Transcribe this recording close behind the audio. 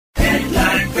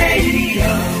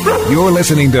You're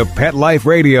listening to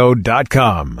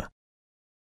PetLifeRadio.com.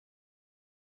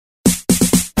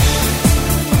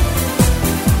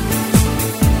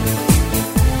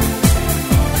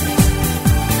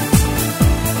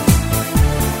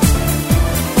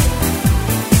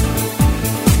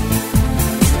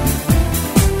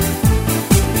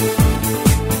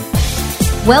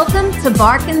 Welcome to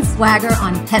Bark and Swagger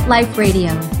on Pet Life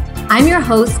Radio. I'm your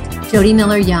host, Jody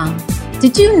Miller-Young.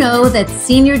 Did you know that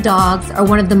senior dogs are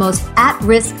one of the most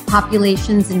at-risk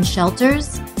populations in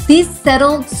shelters? These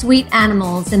settled, sweet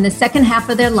animals in the second half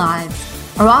of their lives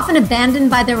are often abandoned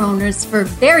by their owners for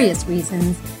various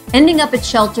reasons, ending up at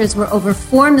shelters where over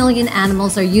 4 million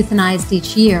animals are euthanized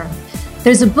each year.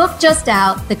 There's a book just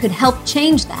out that could help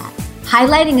change that,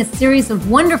 highlighting a series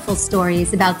of wonderful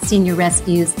stories about senior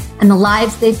rescues and the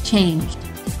lives they've changed.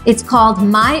 It's called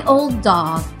My Old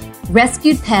Dog,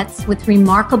 Rescued Pets with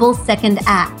Remarkable Second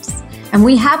Acts. And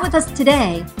we have with us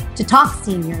today to talk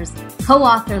seniors,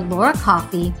 co-author Laura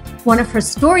Coffey, one of her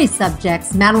story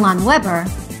subjects, Madeline Weber,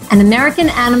 and American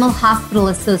Animal Hospital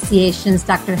Association's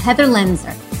Dr. Heather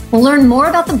Lenzer. We'll learn more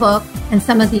about the book and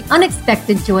some of the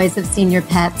unexpected joys of senior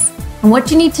pets and what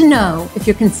you need to know if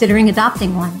you're considering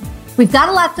adopting one. We've got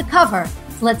a lot to cover,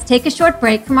 so let's take a short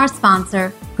break from our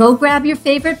sponsor, go grab your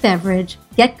favorite beverage,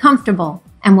 get comfortable,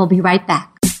 and we'll be right back.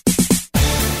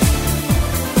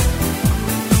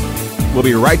 We'll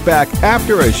be right back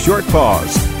after a short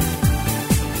pause.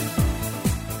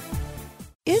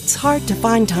 It's hard to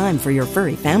find time for your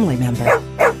furry family member.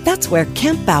 That's where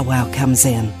Camp Bow Wow comes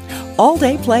in.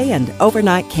 All-day play and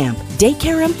overnight camp,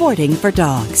 daycare and boarding for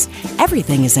dogs.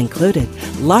 Everything is included.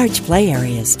 Large play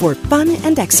areas for fun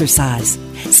and exercise.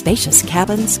 Spacious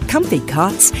cabins, comfy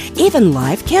cots, even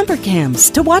live camper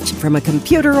cams to watch from a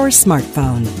computer or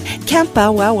smartphone. Camp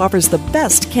Bow Wow offers the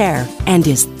best care and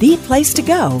is the place to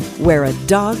go where a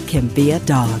dog can be a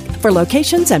dog. For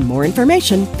locations and more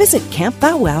information, visit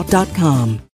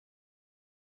campbowwow.com.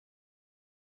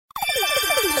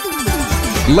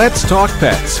 Let's talk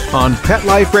pets on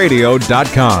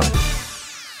PetLifeRadio.com.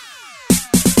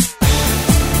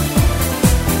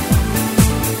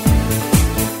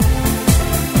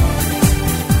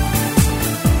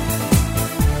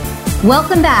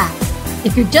 Welcome back.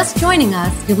 If you're just joining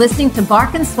us, you're listening to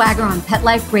Bark and Swagger on Pet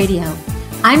Life Radio.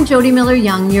 I'm Jody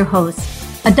Miller-Young, your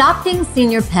host. Adopting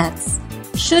senior pets.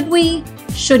 Should we?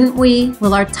 Shouldn't we?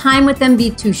 Will our time with them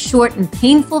be too short and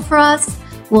painful for us?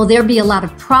 Will there be a lot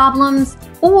of problems?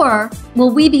 Or will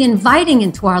we be inviting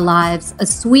into our lives a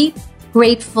sweet,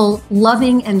 grateful,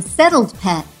 loving, and settled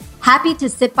pet, happy to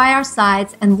sit by our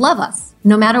sides and love us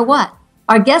no matter what?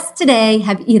 Our guests today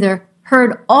have either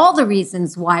heard all the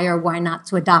reasons why or why not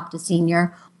to adopt a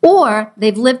senior, or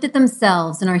they've lived it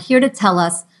themselves and are here to tell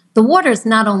us the water's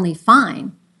not only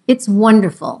fine, it's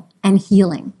wonderful and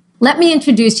healing. Let me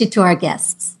introduce you to our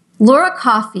guests. Laura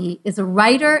Coffey is a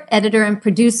writer, editor, and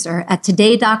producer at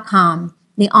Today.com,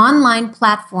 the online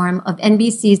platform of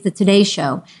NBC's The Today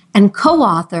Show, and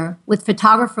co-author with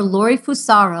photographer Lori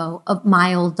Fusaro of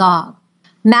My Old Dog.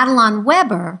 Madeline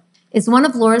Weber is one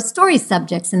of Laura's story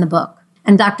subjects in the book,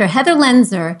 and Dr. Heather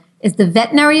Lenzer is the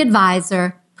veterinary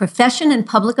advisor, profession and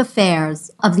public affairs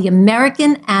of the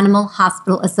American Animal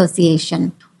Hospital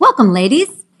Association. Welcome,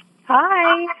 ladies.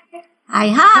 Hi.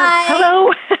 Hi.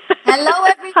 Hello. Hello,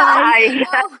 everybody.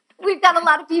 Hi. We've got a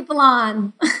lot of people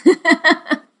on.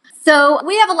 So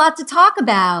we have a lot to talk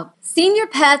about. Senior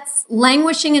pets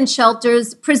languishing in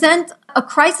shelters present a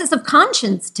crisis of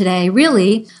conscience today,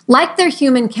 really. Like their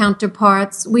human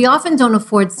counterparts, we often don't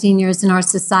afford seniors in our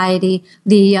society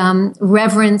the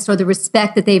reverence or the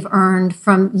respect that they've earned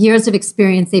from years of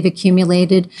experience they've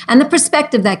accumulated and the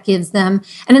perspective that gives them.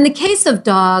 And in the case of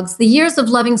dogs, the years of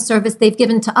loving service they've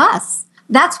given to us.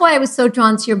 That's why I was so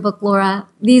drawn to your book, Laura.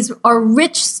 These are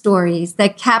rich stories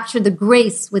that capture the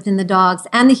grace within the dogs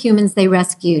and the humans they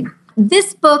rescued.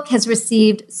 This book has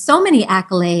received so many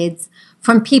accolades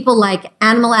from people like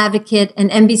animal advocate and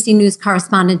NBC News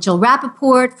correspondent Jill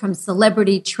Rappaport, from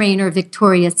celebrity trainer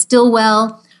Victoria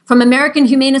Stilwell, from American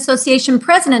Humane Association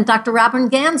President Dr. Robin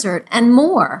Ganzert, and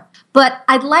more. But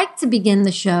I'd like to begin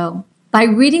the show by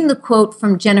reading the quote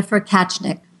from Jennifer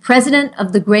Katchnick, president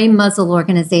of the Gray Muzzle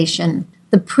Organization,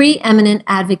 the preeminent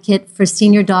advocate for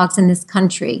senior dogs in this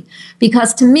country,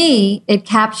 because to me, it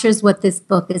captures what this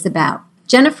book is about.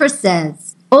 Jennifer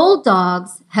says, old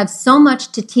dogs have so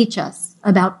much to teach us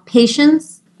about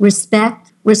patience,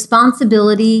 respect,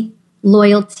 responsibility,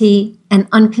 loyalty, and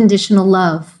unconditional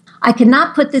love. I could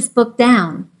not put this book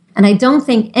down, and I don't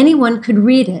think anyone could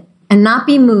read it and not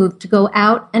be moved to go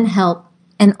out and help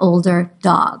an older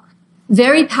dog.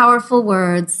 Very powerful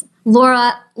words.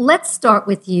 Laura, let's start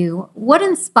with you. What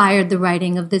inspired the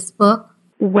writing of this book?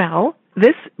 Well,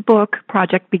 this book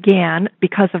project began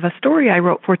because of a story I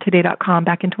wrote for Today.com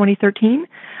back in 2013.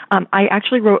 I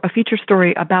actually wrote a feature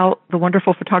story about the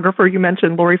wonderful photographer you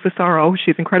mentioned, Lori Fusaro.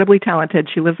 She's incredibly talented.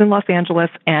 She lives in Los Angeles,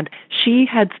 and she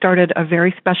had started a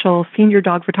very special senior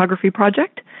dog photography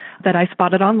project that I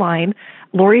spotted online.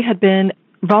 Lori had been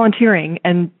volunteering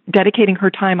and dedicating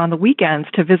her time on the weekends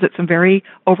to visit some very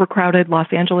overcrowded Los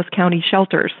Angeles County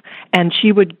shelters. And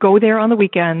she would go there on the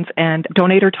weekends and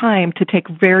donate her time to take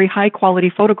very high quality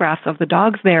photographs of the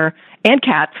dogs there and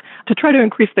cats to try to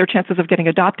increase their chances of getting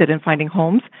adopted and finding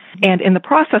homes. And in the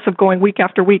process of going week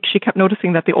after week, she kept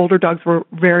noticing that the older dogs were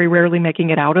very rarely making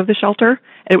it out of the shelter.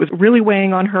 It was really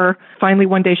weighing on her. Finally,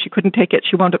 one day she couldn't take it.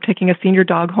 She wound up taking a senior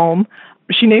dog home.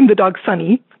 She named the dog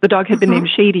Sunny. The dog had been named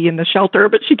Shady in the shelter,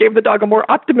 but she gave the dog a more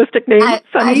optimistic name,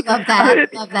 Sunny. I love that.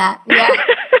 I love that.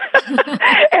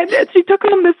 Yeah. And she took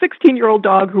home this 16-year-old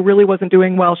dog who really wasn't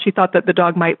doing well. She thought that the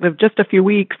dog might live just a few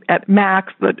weeks at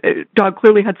max. The dog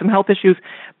clearly had some health issues.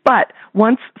 But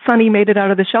once Sunny made it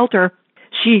out of the shelter,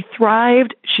 she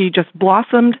thrived. She just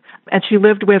blossomed. And she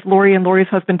lived with Lori and Lori's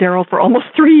husband, Daryl, for almost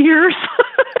 3 years.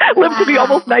 Lived to be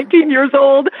almost 19 years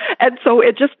old. And so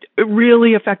it just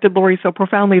really affected Lori so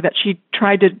profoundly that she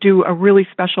tried to do a really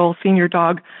special senior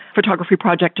dog photography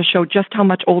project to show just how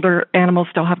much older animals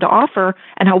still have to offer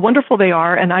and how wonderful they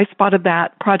are. And I spotted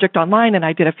that project online, and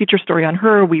I did a feature story on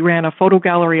her. We ran a photo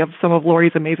gallery of some of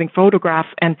Lori's amazing photographs,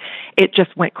 and it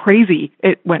just went crazy.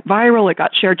 It went viral. It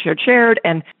got shared,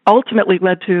 and ultimately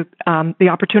led to the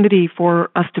opportunity for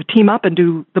us to team up and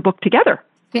do the book together.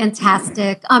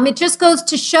 Fantastic. It just goes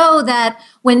to show that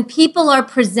when people are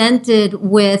presented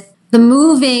with the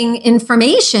moving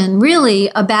information really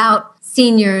about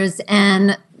seniors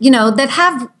and, that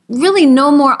have really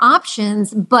no more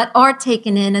options but are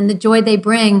taken in and the joy they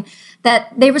bring,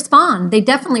 that they respond. They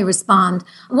definitely respond.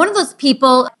 One of those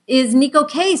people is Neko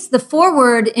Case. The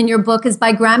foreword in your book is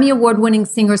by Grammy Award-winning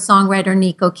singer-songwriter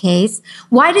Neko Case.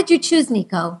 Why did you choose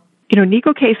Neko?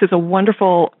 Neko Case is a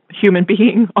wonderful human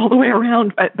being all the way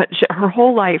around, but her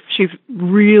whole life, she's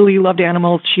really loved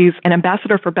animals. She's an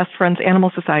ambassador for Best Friends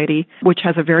Animal Society, which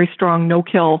has a very strong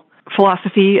no-kill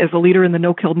philosophy, as a leader in the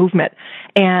no-kill movement.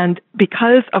 And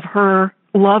because of her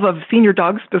love of senior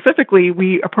dogs specifically,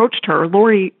 we approached her.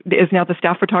 Lori is now the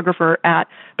staff photographer at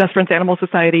Best Friends Animal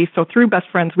Society. So through Best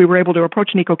Friends, we were able to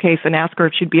approach Neko Case and ask her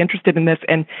if she'd be interested in this.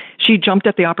 And she jumped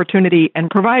at the opportunity and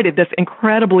provided this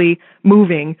incredibly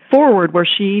moving forward where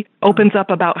she opens up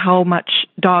about how much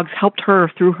dogs helped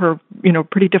her through her,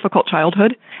 pretty difficult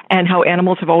childhood, and how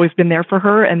animals have always been there for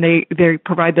her. And they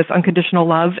provide this unconditional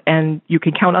love, and you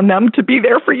can count on them to be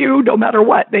there for you no matter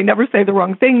what. They never say the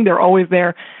wrong thing. They're always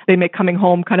there. They make coming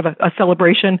home kind of a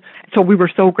celebration. So we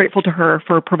were so grateful to her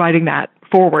for providing that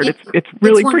forward. It's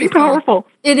really pretty powerful.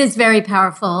 It is very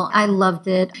powerful. I loved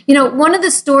it. One of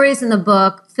the stories in the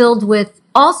book, filled with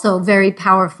also very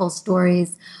powerful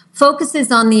stories,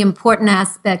 focuses on the important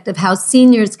aspect of how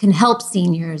seniors can help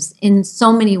seniors in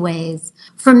so many ways.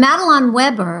 For Madeline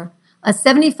Weber, a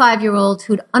 75-year-old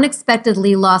who'd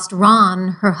unexpectedly lost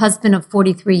Ron, her husband of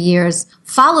 43 years,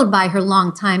 followed by her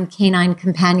longtime canine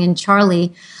companion,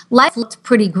 Charlie, life looked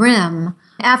pretty grim.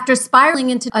 After spiraling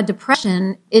into a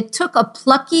depression, it took a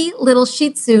plucky little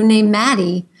Shih Tzu named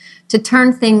Maddie to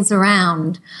turn things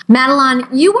around. Madeline,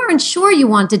 you weren't sure you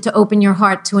wanted to open your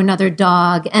heart to another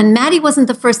dog, and Maddie wasn't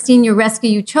the first senior rescue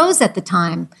you chose at the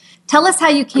time. Tell us how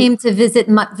you came to visit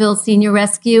Muttville Senior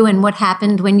Rescue and what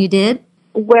happened when you did.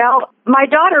 Well, my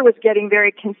daughter was getting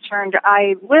very concerned.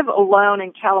 I live alone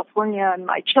in California, and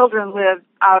my children live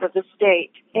out of the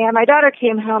state. And my daughter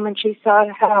came home, and she saw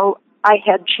how I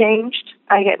had changed.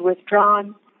 I had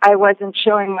withdrawn. I wasn't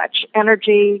showing much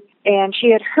energy. And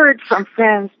she had heard from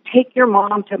friends, take your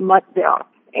mom to Muttville.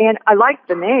 And I liked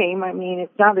the name. I mean,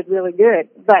 it sounded really good.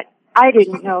 But I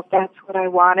didn't know if that's what I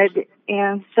wanted.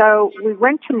 And so we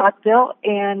went to Muttville,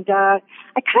 and I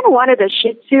kind of wanted a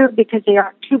Shih Tzu because they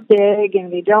aren't too big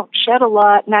and they don't shed a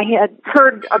lot. And I had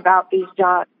heard about these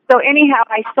dogs. So anyhow,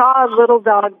 I saw a little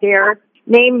dog there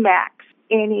named Max.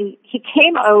 And he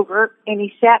came over and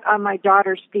he sat on my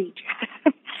daughter's feet.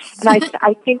 And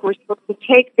I think we're supposed to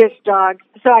take this dog.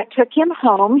 So I took him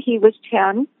home. He was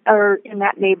 10 or in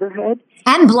that neighborhood.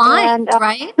 And blind,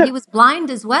 right? He was blind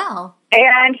as well.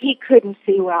 And he couldn't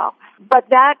see well. But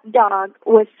that dog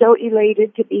was so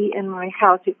elated to be in my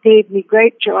house. It gave me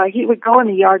great joy. He would go in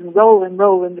the yard and roll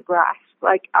in the grass.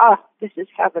 Like, this is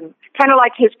heaven. Kind of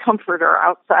like his comforter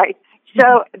outside.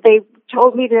 So they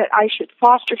told me that I should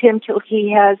foster him till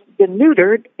he has been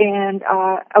neutered, and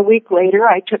a week later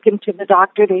I took him to the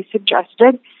doctor they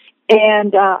suggested,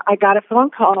 And I got a phone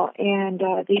call, and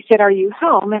they said, "Are you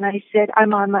home?" And I said,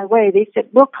 "I'm on my way." They said,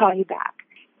 "We'll call you back."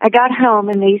 I got home,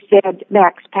 and they said,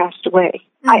 "Max passed away."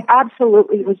 I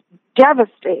absolutely was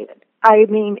devastated. I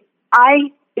mean,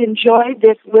 I enjoyed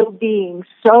this little being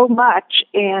so much,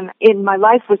 and my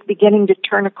life was beginning to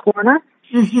turn a corner.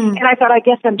 And I thought, I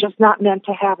guess I'm just not meant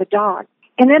to have a dog.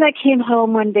 And then I came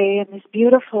home one day, and this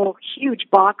beautiful, huge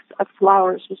box of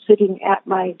flowers was sitting at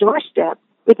my doorstep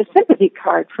with a sympathy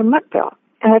card from Muttville.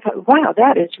 And I thought, wow,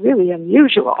 that is really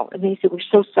unusual. And they said, "We're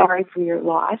so sorry for your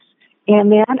loss."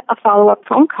 And then a follow-up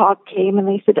phone call came, and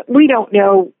they said, "We don't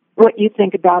know what you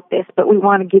think about this, but we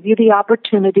want to give you the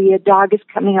opportunity. A dog is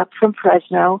coming up from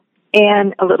Fresno,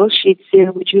 and a little Shih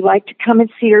Tzu. Would you like to come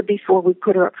and see her before we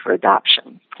put her up for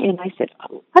adoption?" And I said,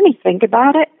 "Oh, let me think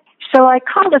about it." So I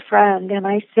called a friend, and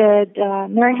I said,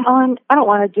 "Mary Helen, I don't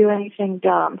want to do anything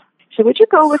dumb. So would you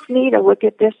go with me to look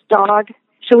at this dog?"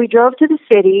 So we drove to the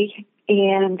city,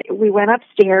 and we went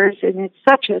upstairs, and it's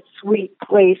such a sweet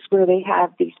place where they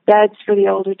have these beds for the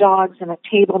older dogs and a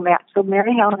table mat. So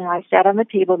Mary Helen and I sat on the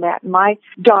table mat, and my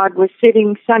dog was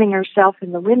sitting, sunning herself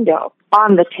in the window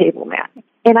on the table mat.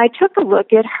 And I took a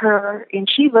look at her, and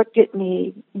she looked at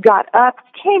me, got up,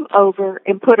 came over,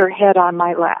 and put her head on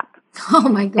my lap. Oh,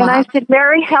 my God. And I said,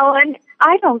 "Mary Helen,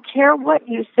 I don't care what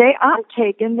you say. I'm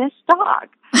taking this dog."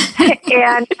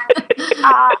 and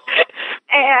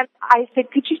I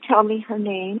said, "Could you tell me her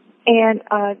name?" And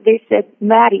they said,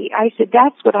 "Maddie." I said,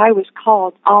 "That's what I was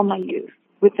called all my youth,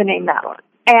 with the name Madeline."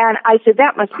 And I said,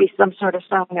 "That must be some sort of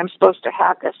sign I'm supposed to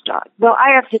have this dog." Well,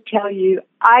 I have to tell you,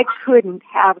 I couldn't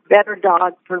have a better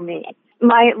dog for me.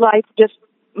 My life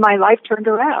turned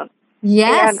around.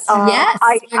 Yes, and, yes.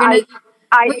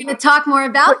 We're going to talk more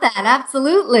about that.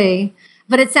 Absolutely.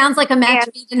 But it sounds like a match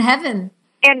made in heaven.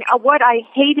 And what I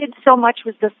hated so much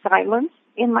was the silence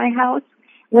in my house.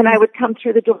 When I would come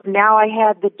through the door, now I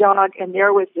had the dog, and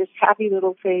there was this happy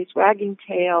little face, wagging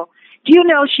tail. Do you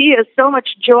know, she has so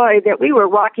much joy that we were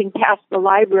walking past the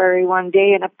library one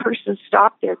day, and a person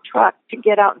stopped their truck to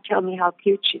get out and tell me how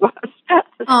cute she was.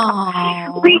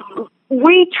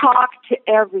 We talk to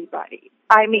everybody.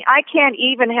 I mean, I can't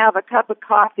even have a cup of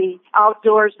coffee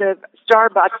outdoors of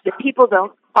Starbucks that people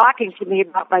don't talking to me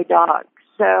about my dog.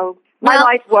 So my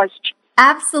life was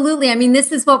absolutely. I mean,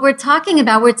 this is what we're talking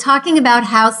about. We're talking about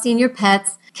how senior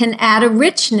pets can add a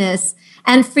richness.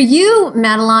 And for you,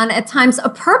 Madeline, at times a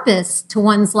purpose to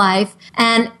one's life.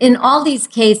 And in all these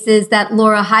cases that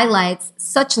Laura highlights,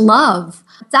 such love.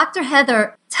 Dr.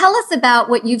 Heather, tell us about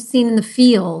what you've seen in the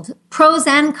field, pros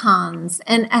and cons,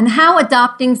 and how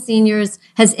adopting seniors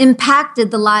has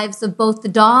impacted the lives of both the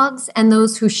dogs and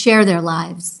those who share their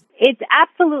lives. It's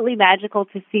absolutely magical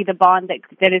to see the bond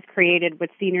that is created with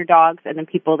senior dogs and the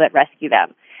people that rescue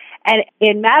them. And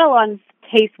in Madeline's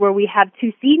case, where we have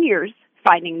two seniors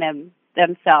finding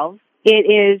themselves,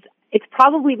 it's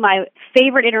probably my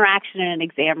favorite interaction in an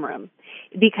exam room,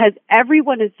 because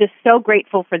everyone is just so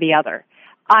grateful for the other.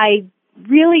 I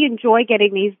really enjoy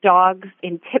getting these dogs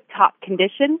in tip-top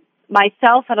condition.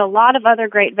 Myself and a lot of other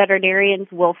great veterinarians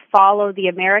will follow the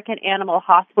American Animal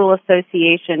Hospital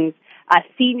Association's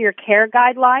senior care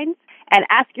guidelines, and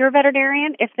ask your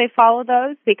veterinarian if they follow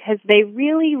those, because they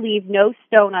really leave no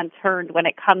stone unturned when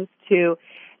it comes to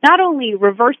not only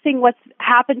reversing what's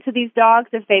happened to these dogs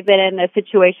if they've been in a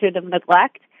situation of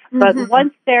neglect, but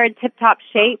once they're in tip-top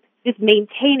shape, just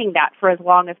maintaining that for as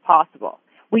long as possible.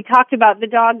 We talked about the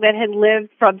dog that had lived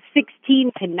from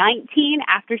 16 to 19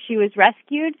 after she was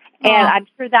rescued, and I'm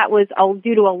sure that was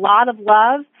due to a lot of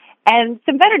love and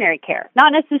some veterinary care.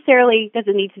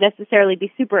 Doesn't need to necessarily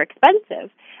be super expensive,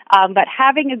 but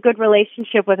having a good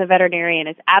relationship with a veterinarian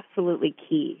is absolutely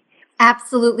key.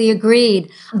 Absolutely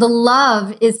agreed. The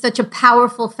love is such a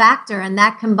powerful factor, and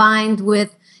that combined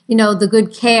with, the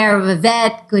good care of a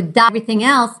vet, good diet, everything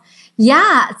else.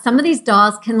 Yeah, some of these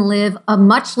dogs can live a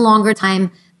much longer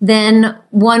time than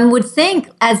one would think,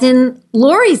 as in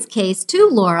Lori's case too,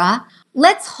 Laura.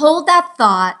 Let's hold that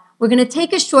thought. We're going to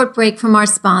take a short break from our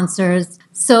sponsors.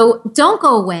 So don't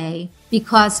go away,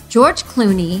 because George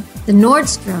Clooney, the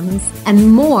Nordstroms,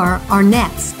 and more are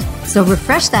next. So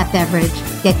refresh that beverage,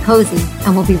 get cozy,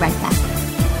 and we'll be right back.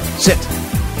 Sit.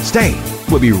 Stay.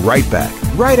 We'll be right back,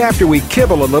 right after we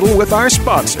kibble a little with our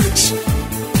sponsors.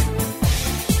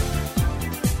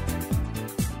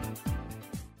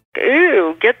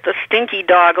 Ew, get the stinky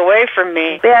dog away from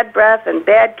me. Bad breath and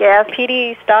bad gas.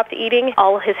 Petey stopped eating.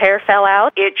 All his hair fell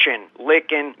out. Itching,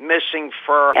 licking, missing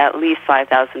fur. At least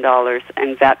 $5,000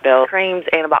 in vet bills. Creams,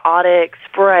 antibiotics,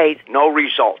 sprays. No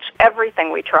results.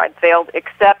 Everything we tried failed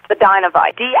except the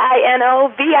Dinovite.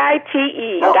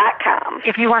 DINOVITE.com.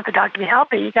 If you want the dog to be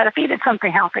healthy, you got to feed it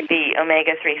something healthy. The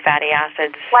omega-3 fatty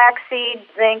acids. Flaxseed,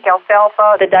 zinc,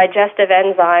 alfalfa. The digestive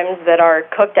enzymes that are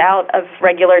cooked out of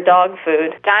regular dog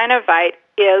food. Dinovite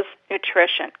is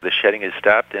nutrition. The shedding is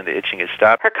stopped and the itching is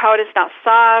stopped. Her coat is now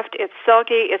soft, it's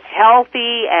silky, it's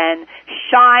healthy and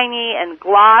shiny and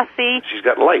glossy. She's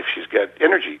got life, she's got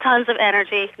energy. Tons of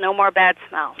energy, no more bad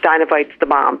smells. Dinovite's the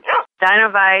bomb.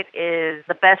 Dinovite is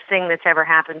the best thing that's ever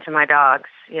happened to my dogs,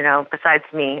 besides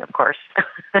me, of course.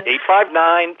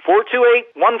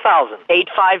 859-428-1000.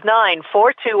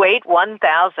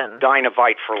 859-428-1000.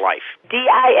 Dinovite for life.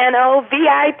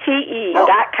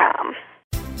 DINOVITE.com.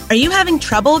 Are you having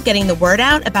trouble getting the word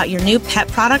out about your new pet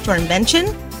product or invention?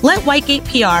 Let Whitegate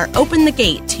PR open the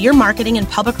gate to your marketing and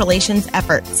public relations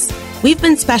efforts. We've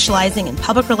been specializing in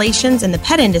public relations in the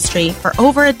pet industry for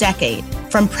over a decade.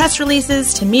 From press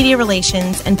releases to media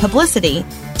relations and publicity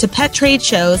to pet trade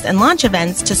shows and launch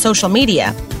events to social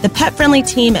media, the pet-friendly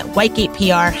team at Whitegate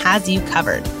PR has you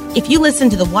covered. If you listen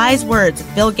to the wise words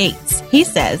of Bill Gates, he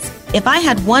says, "If I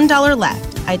had $1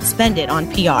 left, I'd spend it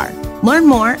on PR." Learn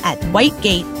more at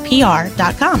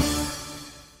whitegatepr.com.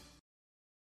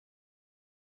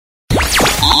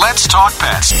 Let's talk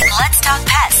pets. Let's talk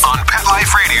pets On Pet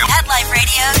Life Radio. Pet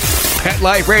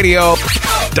Life Radio.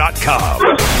 PetLifeRadio.com.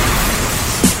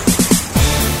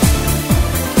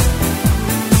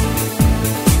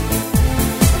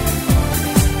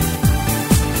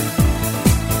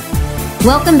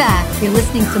 Welcome back. You're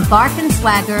listening to Bark and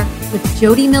Swagger with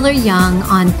Jody Miller-Young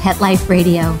on Pet Life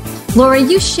Radio. Laura,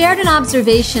 you shared an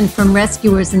observation from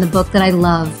rescuers in the book that I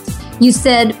loved. You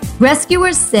said,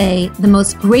 rescuers say the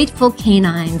most grateful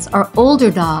canines are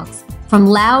older dogs from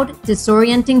loud,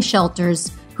 disorienting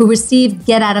shelters who receive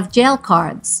get-out-of-jail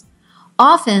cards.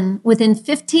 Often, within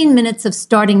 15 minutes of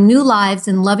starting new lives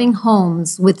in loving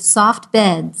homes with soft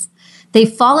beds, they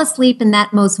fall asleep in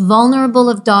that most vulnerable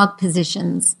of dog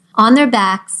positions, on their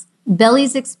backs,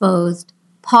 bellies exposed,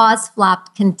 paws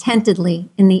flopped contentedly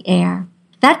in the air.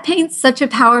 That paints such a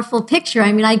powerful picture.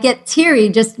 I mean, I get teary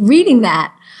just reading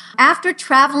that. After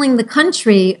traveling the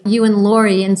country, you and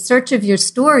Lori, in search of your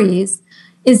stories,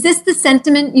 is this the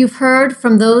sentiment you've heard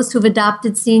from those who've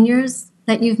adopted seniors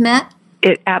that you've met?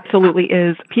 It absolutely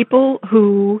is. People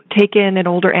who take in an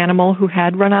older animal who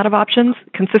had run out of options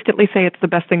consistently say it's the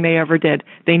best thing they ever did.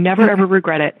 They never, ever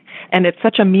regret it. And it's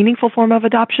such a meaningful form of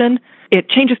adoption. It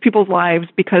changes people's lives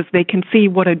because they can see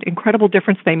what an incredible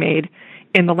difference they made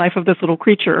in the life of this little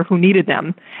creature who needed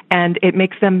them. And it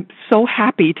makes them so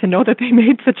happy to know that they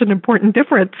made such an important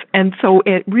difference. And so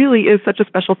it really is such a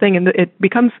special thing. And it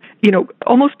becomes,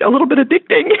 almost a little bit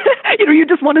addicting. You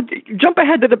just want to jump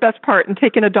ahead to the best part and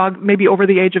take in a dog maybe over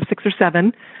the age of 6 or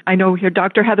 7. I know here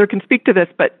Dr. Heather can speak to this,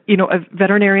 but,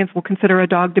 veterinarians will consider a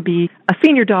dog to be a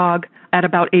senior dog at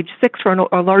about age 6 for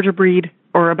a larger breed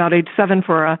or about age 7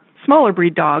 for a smaller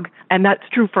breed dog, and that's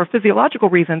true for physiological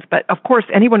reasons. But of course,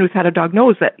 anyone who's had a dog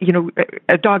knows that,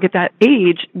 a dog at that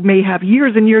age may have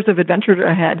years and years of adventure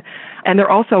ahead. And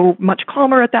they're also much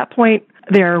calmer at that point.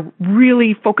 They're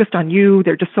really focused on you.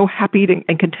 They're just so happy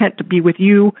and content to be with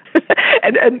you.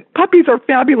 and puppies are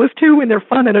fabulous too, and they're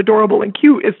fun and adorable and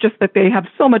cute. It's just that they have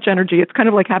so much energy. It's kind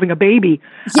of like having a baby.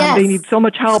 Yes. They need so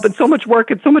much help and so much work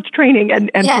and so much training.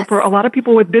 And Yes. so for a lot of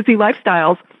people with busy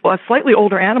lifestyles, a slightly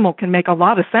older animal can make a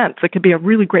lot of sense. It could be a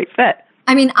really great fit.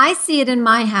 I mean, I see it in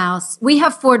my house. We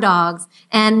have 4 dogs,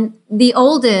 and the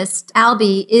oldest,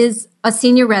 Albie, is a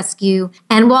senior rescue.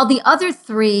 And while the other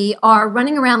 3 are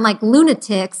running around like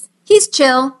lunatics, he's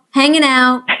chill, hanging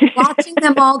out, watching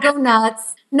them all go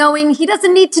nuts, knowing he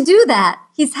doesn't need to do that.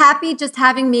 He's happy just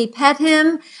having me pet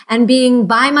him and being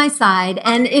by my side.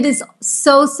 And it is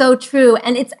so, so true.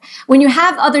 And it's when you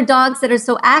have other dogs that are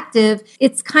so active,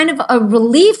 it's kind of a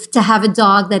relief to have a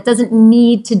dog that doesn't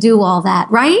need to do all that,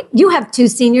 right? You have 2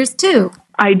 seniors too.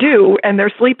 I do, and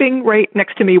they're sleeping right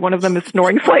next to me. One of them is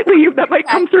snoring slightly. That might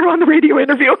come through on the radio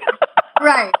interview.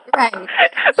 Right.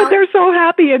 But they're so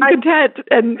happy and content,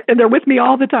 and they're with me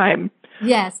all the time.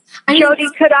 Yes. Jody,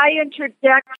 could I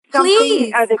interject something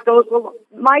Please. That goes along?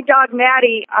 My dog,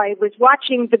 Maddie, I was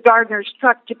watching the gardener's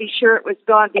truck to be sure it was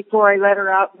gone before I let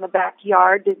her out in the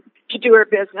backyard to do her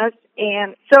business.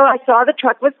 And so I saw the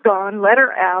truck was gone, let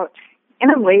her out,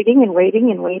 and I'm waiting,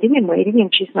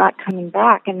 and she's not coming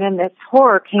back. And then this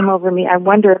horror came over me. I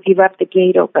wonder if he left the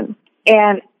gate open.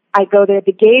 And I go there,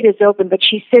 the gate is open, but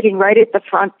she's sitting right at the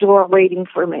front door waiting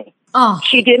for me. Oh.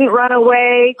 She didn't run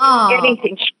away,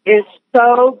 anything. She is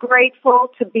so grateful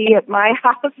to be at my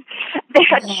house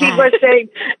that she was saying,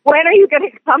 when are you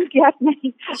going to come get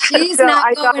me? She's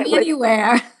not going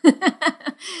anywhere.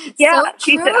 Yeah, so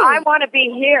she said, I want to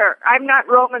be here. I'm not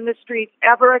roaming the streets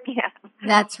ever again.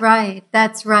 That's right.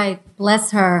 That's right.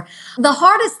 Bless her. The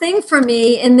hardest thing for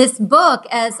me in this book,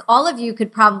 as all of you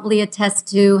could probably attest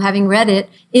to having read it,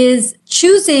 is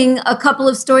choosing a couple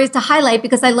of stories to highlight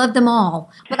because I love them all.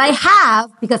 But I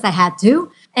have, because I had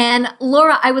to. And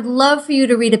Laura, I would love for you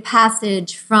to read a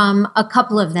passage from a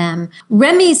couple of them.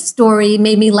 Remy's story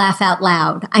made me laugh out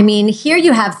loud. I mean, here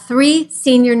you have 3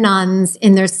 senior nuns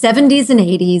in their 70s and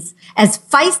 80s, as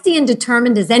feisty and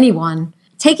determined as anyone,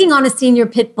 taking on a senior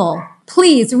pit bull.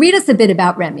 Please read us a bit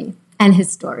about Remy and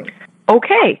his story.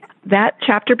 Okay, that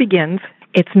chapter begins.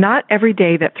 It's not every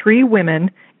day that 3 women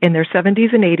in their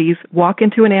 70s and 80s walk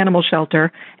into an animal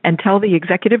shelter and tell the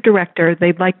executive director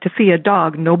they'd like to see a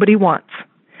dog nobody wants.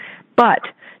 But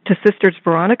to Sisters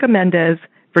Veronica Mendez,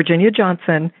 Virginia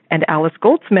Johnson, and Alice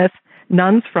Goldsmith,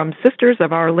 nuns from Sisters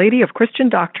of Our Lady of Christian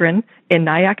Doctrine in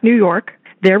Nyack, New York,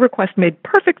 their request made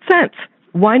perfect sense.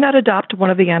 Why not adopt one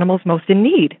of the animals most in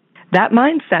need? That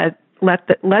mindset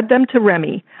led them to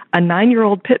Remy, a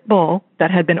 9-year-old pit bull that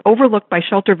had been overlooked by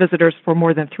shelter visitors for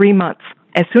more than 3 months.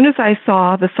 As soon as I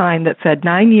saw the sign that said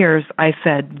 9 years, I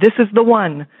said, this is the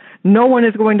one. No one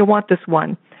is going to want this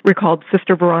one, recalled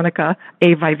Sister Veronica,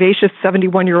 a vivacious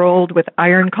 71-year-old with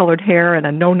iron-colored hair and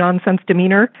a no-nonsense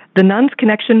demeanor. The nun's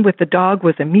connection with the dog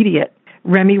was immediate.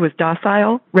 Remy was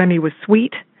docile, Remy was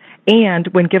sweet, and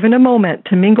when given a moment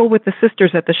to mingle with the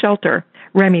sisters at the shelter,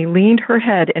 Remy leaned her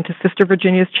head into Sister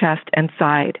Virginia's chest and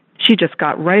sighed. She just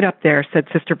got right up there, said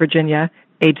Sister Virginia,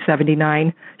 age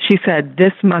 79. She said,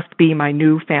 this must be my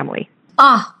new family.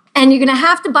 And you're going to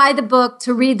have to buy the book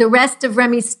to read the rest of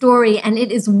Remy's story, and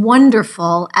it is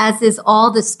wonderful, as is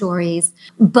all the stories.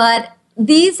 But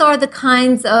these are the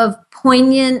kinds of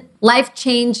poignant,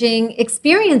 life-changing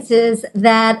experiences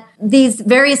that these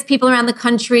various people around the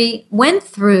country went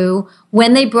through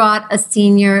when they brought a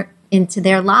senior into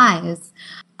their lives.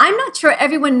 I'm not sure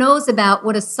everyone knows about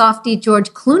what a softy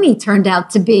George Clooney turned out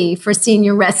to be for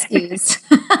senior rescues,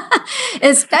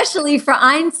 especially for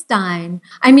Einstein.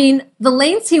 I mean, the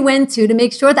lengths he went to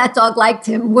make sure that dog liked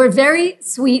him were very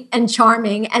sweet and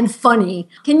charming and funny.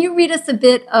 Can you read us a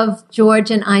bit of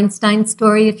George and Einstein's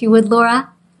story, if you would,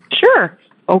 Laura? Sure.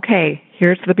 Okay,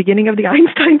 here's the beginning of the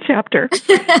Einstein chapter.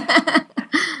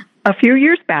 A few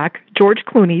years back, George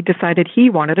Clooney decided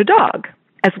he wanted a dog.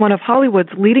 As one of Hollywood's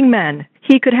leading men,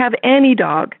 he could have any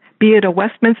dog, be it a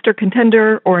Westminster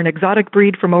Contender or an exotic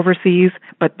breed from overseas,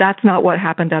 but that's not what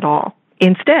happened at all.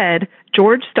 Instead,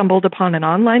 George stumbled upon an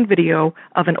online video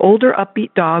of an older,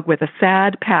 upbeat dog with a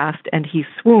sad past, and he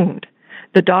swooned.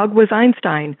 The dog was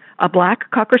Einstein, a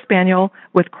black Cocker Spaniel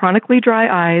with chronically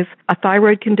dry eyes, a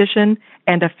thyroid condition,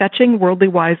 and a fetching,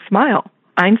 worldly-wise smile.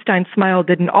 Einstein's smile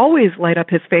didn't always light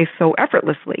up his face so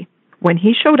effortlessly. When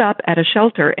he showed up at a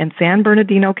shelter in San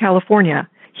Bernardino, California,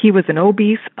 he was an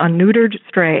obese, unneutered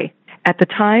stray. At the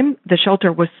time, the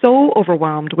shelter was so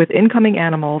overwhelmed with incoming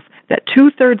animals that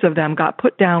 2/3 of them got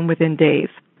put down within days.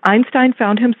 Einstein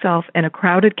found himself in a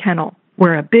crowded kennel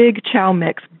where a big chow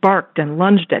mix barked and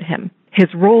lunged at him.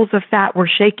 His rolls of fat were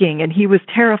shaking, and he was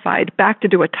terrified, backed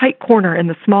into a tight corner in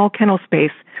the small kennel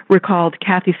space, recalled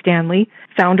Kathy Stanley,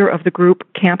 founder of the group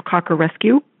Camp Cocker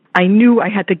Rescue. I knew I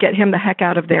had to get him the heck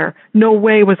out of there. No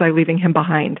way was I leaving him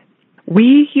behind.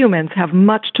 We humans have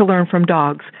much to learn from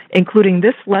dogs, including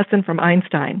this lesson from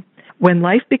Einstein. When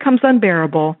life becomes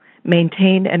unbearable,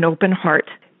 maintain an open heart.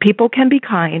 People can be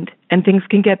kind, and things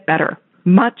can get better.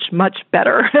 Much, much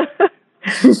better.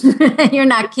 You're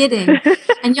not kidding.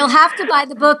 And you'll have to buy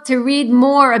the book to read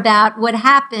more about what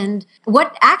happened,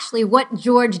 what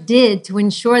George did to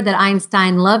ensure that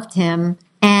Einstein loved him,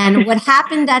 and what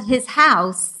happened at his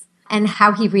house, and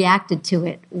how he reacted to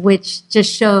it, which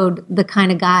just showed the kind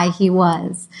of guy he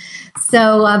was.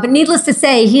 So, but needless to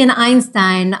say, he and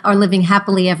Einstein are living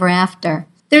happily ever after.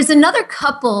 There's another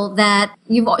couple that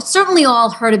you've certainly all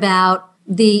heard about,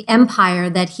 the empire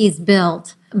that he's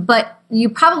built, but you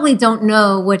probably don't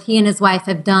know what he and his wife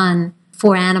have done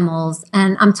for animals.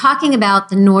 And I'm talking about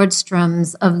the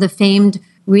Nordstroms of the famed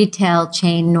retail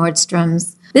chain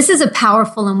Nordstrom's. This is a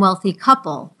powerful and wealthy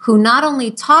couple who not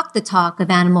only talk the talk of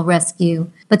animal rescue,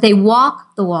 but they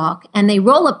walk the walk, and they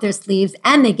roll up their sleeves,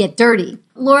 and they get dirty.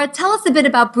 Laura, tell us a bit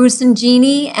about Bruce and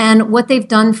Jeannie and what they've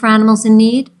done for animals in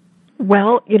need.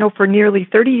 Well, for nearly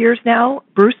 30 years now,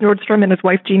 Bruce Nordstrom and his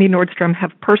wife Jeannie Nordstrom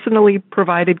have personally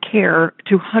provided care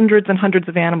to hundreds and hundreds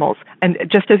of animals. And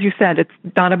just as you said, it's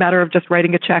not a matter of just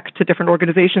writing a check to different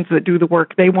organizations that do the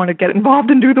work. They want to get involved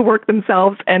and do the work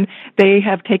themselves, and they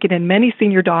have taken in many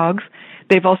senior dogs.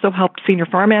 They've also helped senior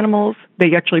farm animals.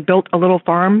 They actually built a little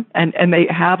farm, and they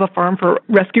have a farm for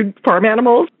rescued farm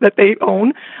animals that they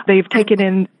own. They've taken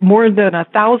in more than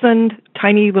 1,000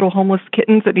 tiny little homeless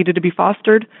kittens that needed to be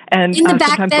fostered, and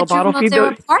sometimes they'll bottle feed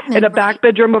those in a back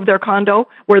bedroom of their condo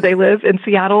where they live in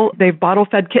Seattle. They've bottle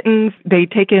fed kittens. They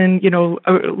take in,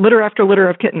 litter after litter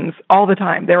of kittens all the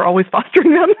time. They're always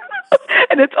fostering them.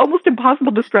 And it's almost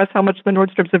impossible to stress how much the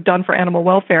Nordstroms have done for animal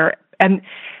welfare. And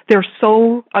they're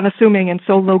so unassuming and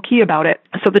so low-key about it.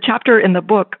 So the chapter in the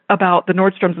book about the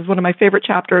Nordstroms is one of my favorite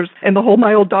chapters in the whole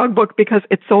My Old Dog book because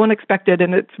it's so unexpected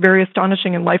and it's very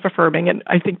astonishing and life-affirming. And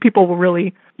I think people will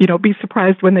really, be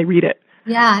surprised when they read it.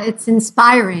 Yeah, it's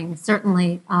inspiring,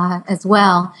 certainly, as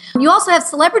well. You also have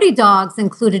celebrity dogs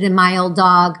included in My Old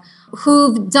Dog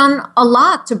who've done a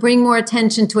lot to bring more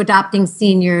attention to adopting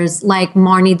seniors, like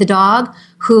Marnie the dog,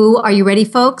 who, are you ready,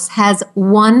 folks, has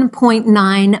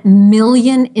 1.9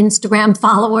 million Instagram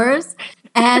followers,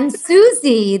 and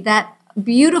Susie, that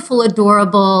beautiful,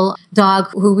 adorable dog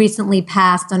who recently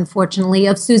passed, unfortunately,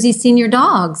 of Susie Senior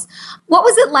Dogs. What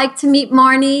was it like to meet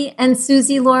Marnie and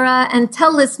Susie, Laura? And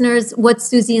tell listeners what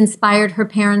Susie inspired her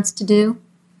parents to do.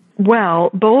 Well,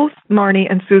 both Marnie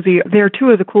and Susie, they're two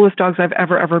of the coolest dogs I've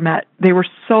ever met. They were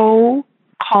so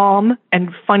calm and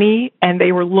funny, and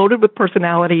they were loaded with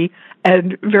personality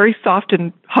and very soft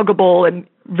and huggable and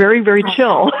very, very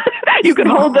chill. You could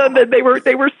hold them, and they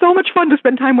were so much fun to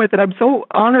spend time with, and I'm so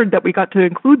honored that we got to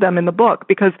include them in the book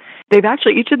because they've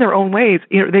actually, each in their own ways,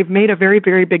 they've made a very,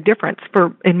 very big difference.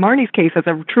 In Marnie's case, as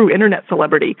a true internet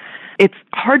celebrity, it's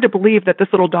hard to believe that this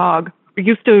little dog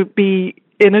used to be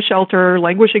in a shelter,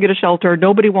 languishing in a shelter.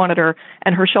 Nobody wanted her,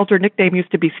 and her shelter nickname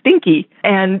used to be Stinky.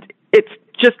 And it's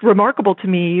just remarkable to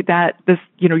me that this,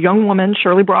 young woman,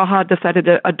 Shirley Braha, decided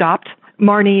to adopt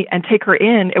Marnie and take her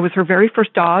in. It was her very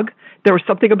first dog. There was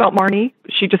something about Marnie.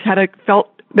 She just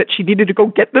felt that she needed to go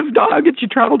get this dog, and she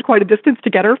traveled quite a distance to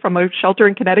get her from a shelter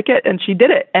in Connecticut, and she did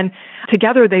it. And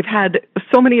together they've had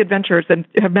so many adventures and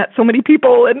have met so many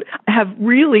people and have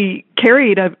really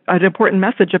carried an important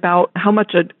message about how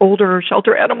much an older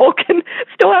shelter animal can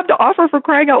still have to offer. For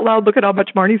crying out loud, look at how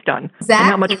much Marnie's done. Exactly. And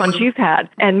how much fun she's had.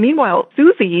 And meanwhile,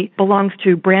 Susie belongs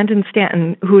to Brandon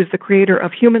Stanton, who is the creator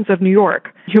of Humans of New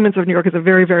York. Humans of New York is a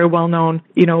very, very well-known,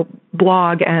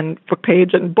 blog and book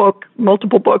page and book,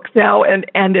 multiple books now, and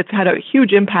it's had a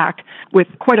huge impact with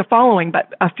quite a following.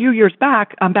 But a few years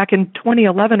back, back in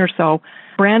 2011 or so,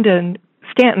 Brandon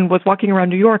Stanton was walking around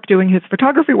New York doing his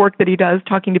photography work that he does,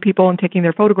 talking to people and taking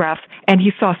their photographs, and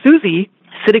he saw Susie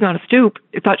sitting on a stoop.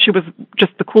 He thought she was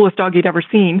just the coolest dog he'd ever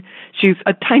seen. She's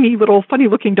a tiny little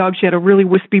funny-looking dog. She had a really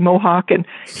wispy mohawk, and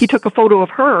he took a photo of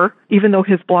her. Even though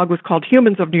his blog was called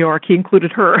Humans of New York, he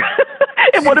included her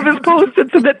in one of his posts and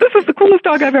said that this is the coolest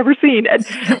dog I've ever seen. And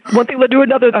one thing led to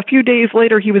another. A few days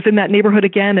later, he was in that neighborhood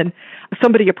again, and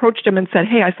somebody approached him and said,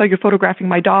 "Hey, I saw you photographing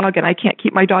my dog, and I can't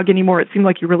keep my dog anymore. It seemed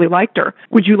like you really liked her.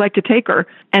 Would you like to take her?"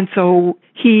 And so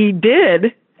he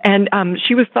did. And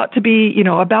she was thought to be,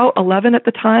 about 11 at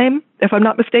the time, if I'm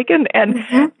not mistaken. And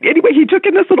anyway, he took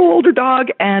in this little older dog,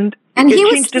 and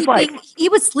it changed his life. He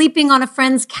was sleeping on a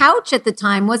friend's couch at the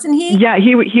time, wasn't he? Yeah,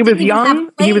 he was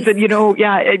young. He was,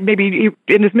 maybe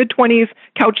in his mid-20s,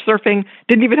 couch surfing,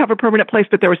 didn't even have a permanent place,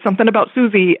 but there was something about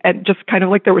Susie, and just kind of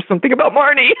like there was something about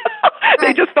Marnie.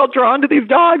 They just felt drawn to these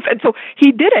dogs. And so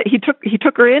he did it. He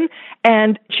took her in,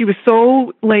 and she was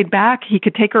so laid back, he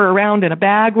could take her around in a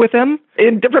bag with him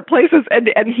in different places. And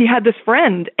he had this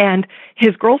friend, and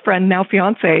his girlfriend, now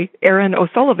fiance, Erin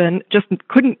O'Sullivan, just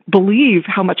couldn't believe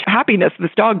how much happiness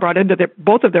this dog brought into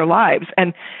both of their lives.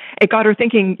 And it got her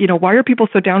thinking, why are people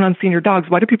so down on senior dogs?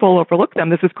 Why do people overlook them?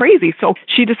 This is crazy. So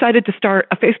she decided to start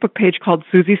a Facebook page called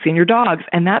Susie Senior Dogs,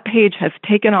 and that page has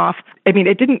taken off. I mean,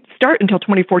 it didn't start until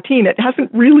 2014. It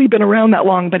hasn't really been around that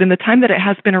long, but in the time that it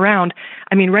has been around,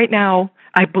 I mean, right now,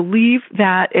 I believe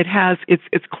that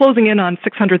it's closing in on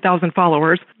 600,000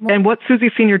 followers. And what Susie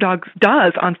Senior Dogs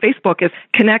does on Facebook is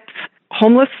connects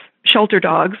homeless shelter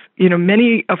dogs,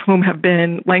 many of whom have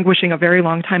been languishing a very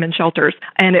long time in shelters.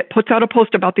 And it puts out a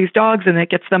post about these dogs and it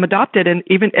gets them adopted. And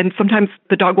sometimes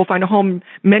the dog will find a home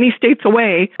many states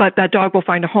away, but that dog will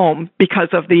find a home because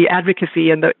of the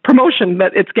advocacy and the promotion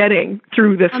that it's getting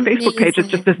through this Facebook page. It's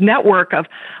just this network of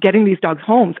getting these dogs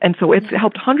homes. And so it's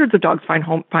helped hundreds of dogs find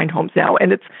homes now.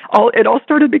 And it all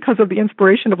started because of the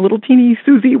inspiration of little teeny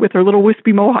Susie with her little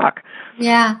wispy mohawk.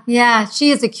 Yeah.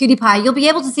 She is a cutie pie. You'll be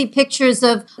able to see pictures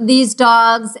of these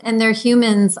dogs and their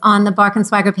humans on the Bark and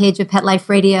Swagger page of Pet Life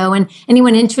Radio. And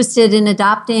anyone interested in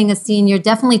adopting a senior,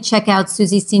 definitely check out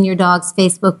Susie Senior Dog's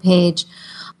Facebook page.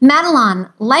 Madeline,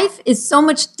 life is so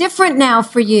much different now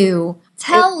for you.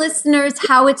 Tell listeners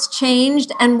how it's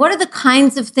changed and what are the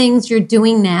kinds of things you're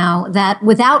doing now that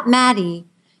without Maddie,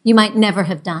 you might never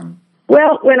have done.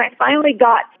 Well, when I finally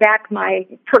got back my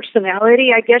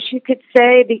personality, I guess you could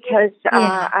say, because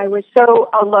I was so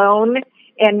alone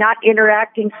and not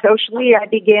interacting socially, I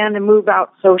began to move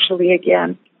out socially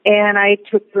again. And I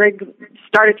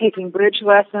started taking bridge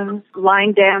lessons,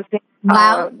 line dancing.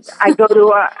 Wow. I go to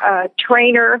a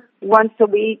trainer once a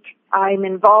week. I'm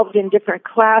involved in different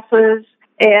classes.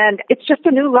 And it's just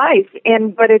a new life.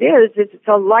 And what it is it's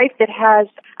a life that has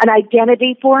an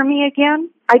identity for me again.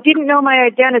 I didn't know my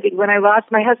identity. When I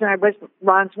lost my husband, I was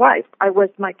Ron's wife. I was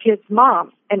my kid's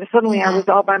mom. And suddenly I was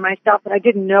all by myself and I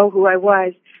didn't know who I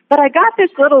was. But I got this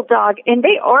little dog and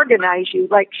they organize you.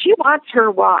 Like she wants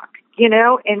her walk,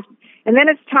 and then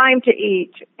it's time to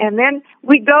eat. And then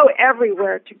we go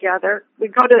everywhere together. We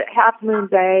go to Half Moon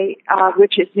Bay,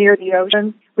 which is near the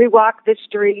ocean. We walk the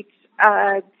streets.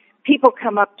 People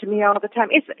come up to me all the time.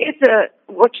 It's a,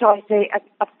 what shall I say,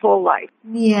 a full life.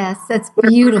 Yes, that's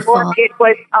beautiful. Before it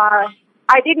was,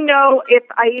 I didn't know if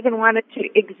I even wanted to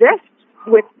exist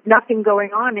with nothing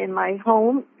going on in my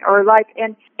home or life.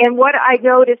 And what I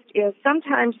noticed is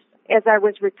sometimes as I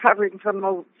was recovering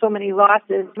from so many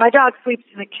losses, my dog sleeps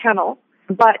in a kennel,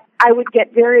 but I would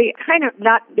get very kind of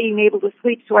not being able to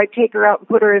sleep, so I'd take her out and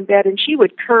put her in bed, and she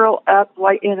would curl up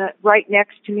right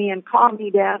next to me and calm me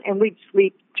down, and we'd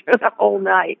sleep the whole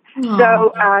night. Aww.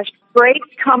 So great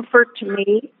comfort to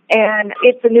me, and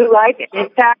it's a new life. In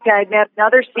fact, I met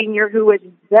another senior who was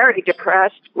very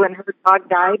depressed when her dog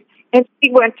died, and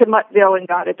she went to Muttville and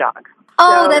got a dog.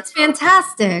 Oh, that's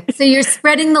fantastic. So you're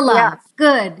spreading the love. Yeah.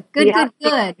 Good. She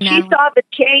saw the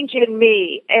change in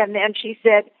me, and then she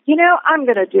said, I'm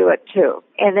going to do it too.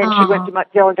 And then she went to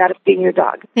Muttville and got a senior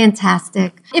dog.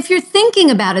 Fantastic. If you're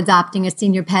thinking about adopting a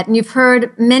senior pet, and you've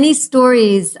heard many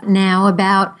stories now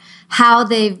about how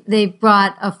they've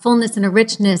brought a fullness and a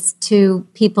richness to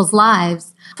people's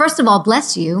lives, first of all,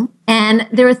 bless you. And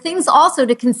there are things also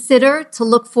to consider, to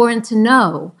look for, and to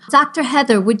know. Dr.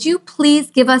 Heather, would you please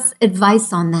give us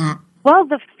advice on that? Well,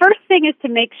 the first thing is to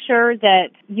make sure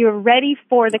that you're ready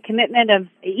for the commitment of,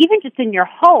 even just in your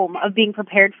home, of being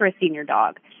prepared for a senior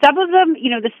dog. Some of them,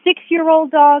 the 6-year-old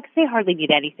dogs, they hardly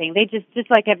need anything. They just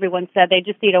like everyone said, they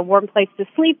just need a warm place to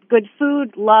sleep, good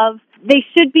food, love. They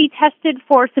should be tested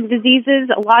for some diseases.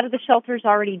 A lot of the shelters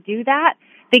already do that.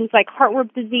 Things like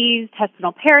heartworm disease,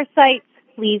 intestinal parasites,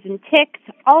 fleas and ticks,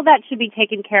 all that should be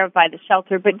taken care of by the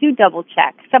shelter, but do double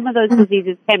check. Some of those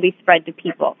diseases can be spread to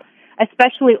people,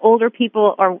 especially older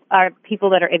people or people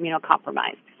that are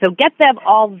immunocompromised. So get them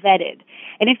all vetted.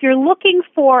 And if you're looking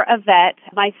for a vet,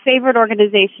 my favorite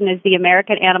organization is the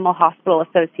American Animal Hospital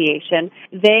Association.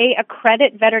 They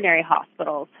accredit veterinary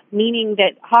hospitals, meaning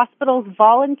that hospitals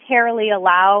voluntarily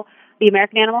allow the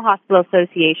American Animal Hospital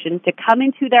Association to come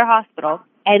into their hospital,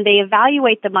 and they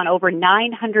evaluate them on over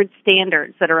 900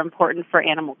 standards that are important for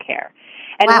animal care.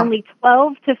 And only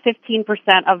 12 to 15%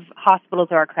 of hospitals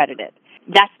are accredited.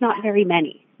 That's not very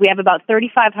many. We have about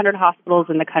 3,500 hospitals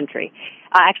in the country,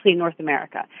 actually in North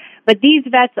America. But these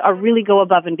vets really go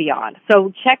above and beyond.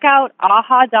 So check out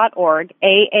AAHA.org,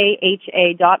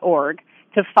 AAHA.org,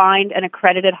 to find an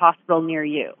accredited hospital near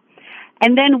you.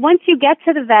 And then once you get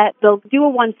to the vet, they'll do a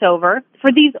once-over.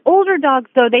 For these older dogs,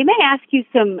 though, they may ask you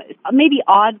some maybe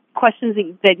odd questions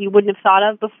that you wouldn't have thought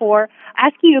of before,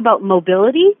 asking you about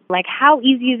mobility, like how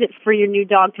easy is it for your new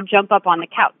dog to jump up on the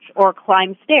couch or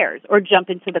climb stairs or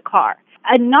jump into the car.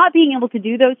 And not being able to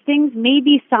do those things may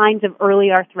be signs of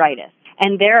early arthritis.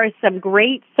 And there are some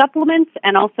great supplements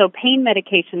and also pain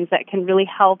medications that can really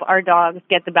help our dogs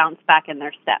get the bounce back in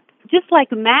their step. Just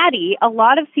like Maddie, a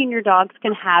lot of senior dogs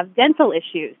can have dental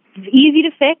issues. It's easy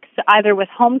to fix, either with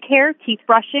home care, teeth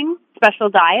brushing, special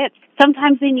diets.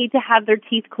 Sometimes they need to have their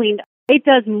teeth cleaned. It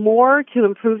does more to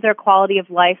improve their quality of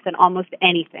life than almost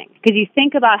anything. Because you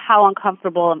think about how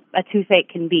uncomfortable a toothache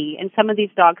can be, and some of these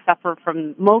dogs suffer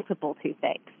from multiple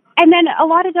toothaches. And then a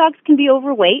lot of dogs can be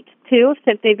overweight, too,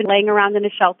 since they've been laying around in a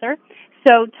shelter.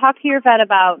 So talk to your vet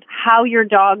about how your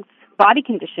dog's body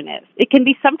condition is. It can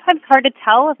be sometimes hard to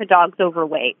tell if a dog's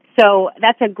overweight. So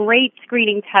that's a great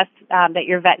screening test that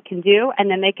your vet can do, and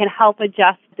then they can help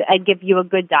adjust and give you a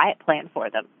good diet plan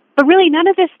for them. But really, none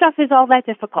of this stuff is all that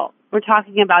difficult. We're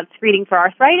talking about screening for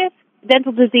arthritis,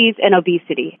 dental disease, and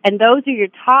obesity. And those are your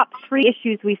top 3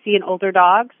 issues we see in older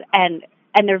dogs, and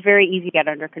they're very easy to get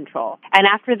under control. And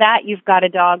after that, you've got a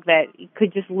dog that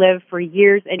could just live for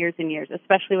years and years and years,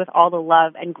 especially with all the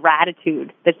love and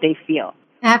gratitude that they feel.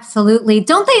 Absolutely.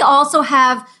 Don't they also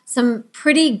have some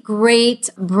pretty great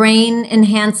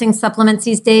brain-enhancing supplements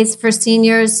these days for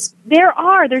seniors? There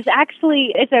are. There's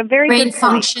actually, it's a very brain good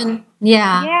function.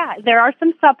 Yeah. Yeah, there are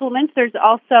some supplements. There's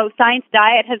also, Science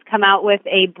Diet has come out with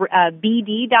a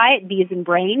BD diet, B as in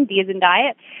brain, D as in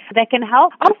diet, that can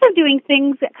help. Also doing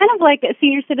things kind of like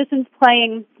senior citizens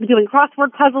doing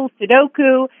crossword puzzles,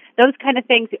 Sudoku, those kind of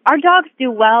things. Our dogs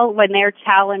do well when they're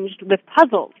challenged with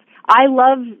puzzles. I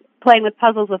love playing with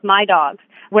puzzles with my dogs,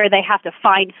 where they have to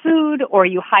find food, or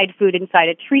you hide food inside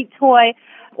a treat toy,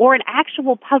 or an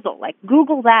actual puzzle. Like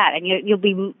Google that, and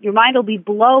your mind will be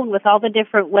blown with all the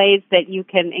different ways that you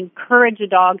can encourage a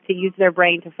dog to use their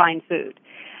brain to find food,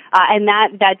 and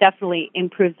that definitely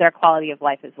improves their quality of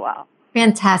life as well.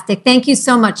 Fantastic. Thank you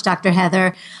so much, Dr.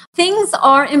 Heather. Things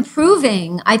are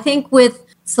improving, I think, with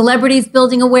celebrities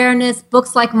building awareness,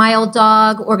 books like My Old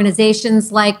Dog,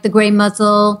 organizations like the Gray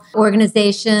Muzzle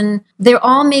organization. They're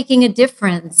all making a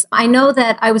difference. I know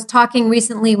that I was talking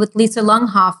recently with Lisa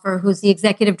Lunghofer, who's the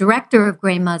executive director of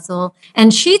Gray Muzzle,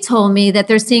 and she told me that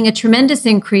they're seeing a tremendous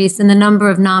increase in the number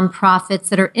of nonprofits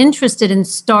that are interested in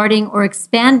starting or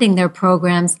expanding their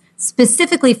programs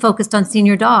specifically focused on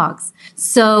senior dogs.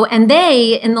 So, and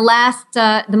they, in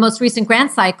the most recent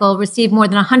grant cycle, received more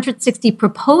than 160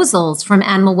 proposals from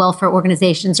animal welfare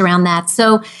organizations around that.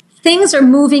 So things are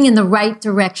moving in the right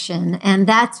direction, and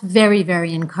that's very,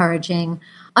 very encouraging.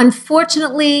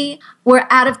 Unfortunately, we're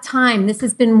out of time. This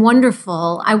has been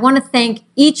wonderful. I want to thank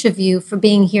each of you for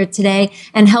being here today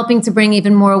and helping to bring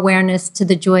even more awareness to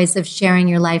the joys of sharing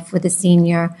your life with a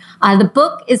senior. The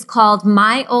book is called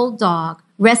My Old Dog: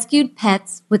 Rescued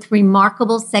Pets with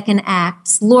Remarkable Second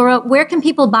Acts. Laura, where can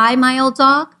people buy My Old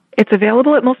Dog? It's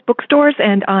available at most bookstores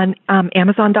and on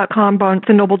Amazon.com,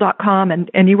 BarnesandNoble.com, and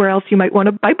anywhere else you might want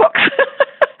to buy books.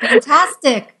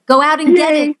 Fantastic. Go out and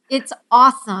get it. It's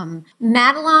awesome.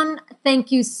 Madeline,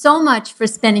 thank you so much for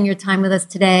spending your time with us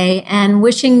today, and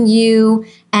wishing you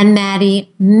and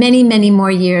Maddie many, many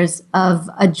more years of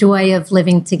a joy of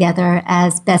living together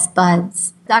as best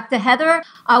buds. Dr. Heather,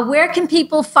 where can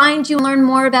people find you and learn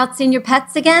more about senior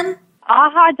pets again?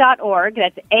 AAHA.org.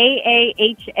 That's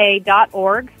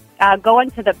AAHA.org. Go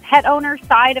into the pet owner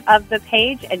side of the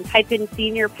page and type in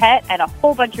senior pet, and a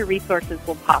whole bunch of resources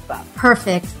will pop up.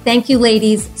 Perfect. Thank you,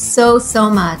 ladies, so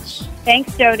much.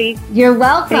 Thanks, Jody. You're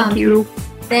welcome. Thank you.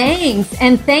 Thanks.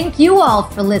 And thank you all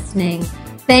for listening.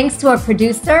 Thanks to our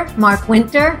producer, Mark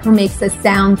Winter, who makes us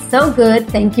sound so good.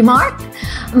 Thank you, Mark.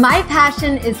 My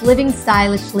passion is living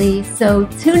stylishly, so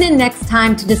tune in next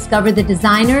time to discover the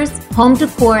designers, home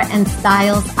decor, and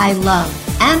styles I love,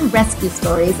 and rescue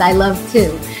stories I love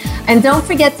too. And don't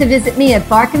forget to visit me at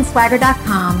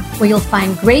barkandswagger.com, where you'll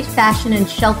find great fashion and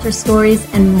shelter stories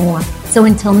and more. So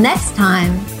until next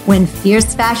time, when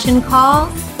fierce fashion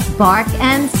calls, bark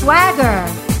and swagger.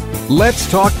 Let's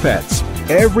Talk Pets,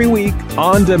 every week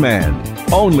on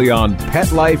demand, only on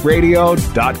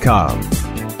PetLifeRadio.com.